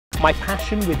My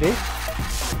passion with this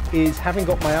is, having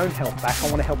got my own health back, I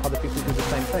want to help other people do the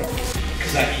same thing.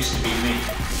 Because that used to be me.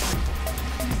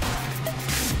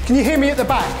 Can you hear me at the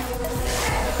back?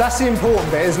 That's the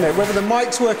important bit, isn't it? Whether the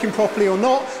mic's working properly or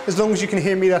not, as long as you can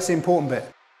hear me, that's the important bit.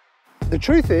 The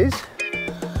truth is,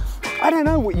 I don't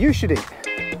know what you should eat,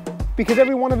 because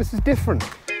every one of us is different.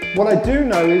 What I do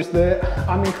know is that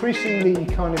I'm increasingly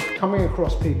kind of coming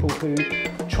across people who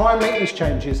try and make these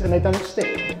changes and they don't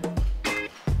stick.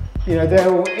 You know,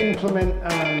 they'll implement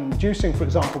juicing, for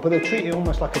example, but they'll treat it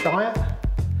almost like a diet.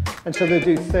 And so they'll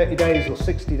do 30 days or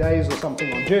 60 days or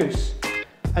something on juice,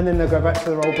 and then they'll go back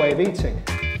to their old way of eating.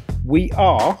 We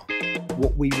are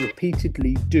what we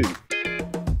repeatedly do.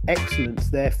 Excellence,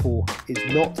 therefore, is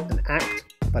not an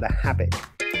act, but a habit.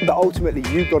 But ultimately,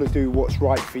 you've got to do what's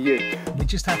right for you. We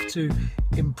just have to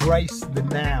embrace the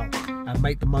now and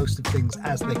make the most of things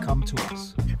as they come to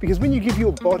us. Because when you give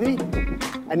your body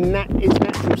its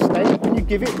natural state, when you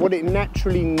give it what it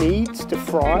naturally needs to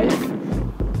thrive,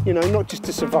 you know, not just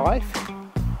to survive,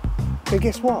 then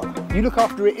guess what? You look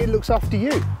after it, it looks after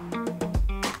you.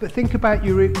 But think about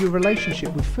your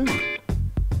relationship with food.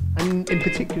 And in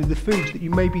particular, the foods that you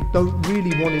maybe don't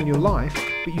really want in your life,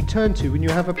 but you turn to when you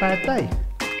have a bad day.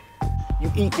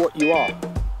 You eat what you are.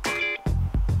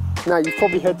 Now, you've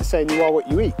probably heard the saying, you are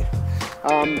what you eat.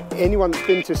 Anyone that's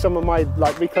been to some of my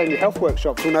Reclaim Your Health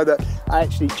workshops will know that I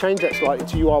actually changed that slightly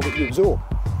to you are what you absorb.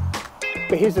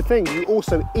 But here's the thing, you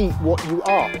also eat what you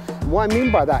are. And what I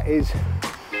mean by that is,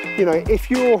 you know,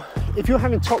 if you're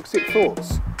having toxic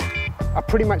thoughts, I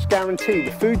pretty much guarantee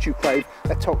the foods you crave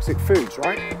are toxic foods,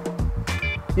 right?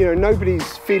 You know,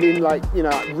 nobody's feeling like, you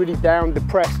know, really down,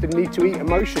 depressed and need to eat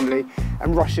emotionally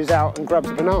and rushes out and grabs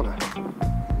a banana.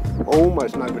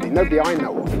 Almost nobody I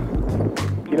know of.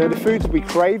 You know, the foods we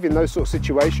crave in those sort of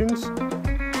situations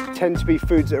tend to be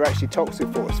foods that are actually toxic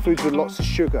for us. Foods with lots of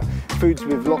sugar, foods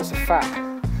with lots of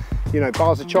fat. You know,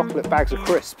 bars of chocolate, bags of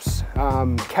crisps,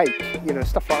 cake, you know,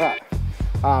 stuff like that.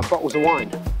 Bottles of wine.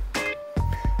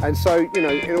 And so, you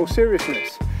know, in all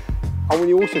seriousness, I want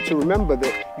you also to remember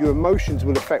that your emotions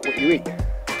will affect what you eat.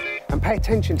 And pay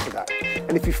attention to that.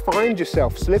 And if you find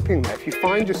yourself slipping there, if you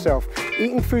find yourself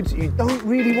eating foods that you don't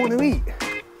really want to eat,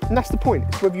 and that's the point,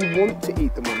 it's whether you want to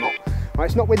eat them or not. Right?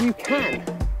 It's not whether you can.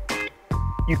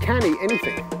 You can eat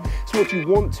anything. It's what you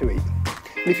want to eat.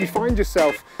 And if you find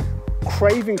yourself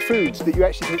craving foods that you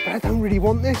actually think, but I don't really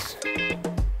want this,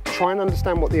 try and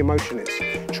understand what the emotion is.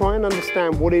 Try and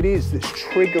understand what it is that's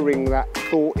triggering that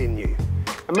thought in you.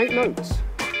 And make notes.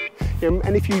 You know,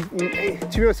 and if you,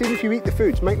 to be honest, even if you eat the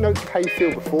foods, make notes of how you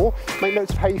feel before, make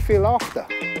notes of how you feel after.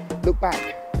 Look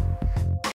back.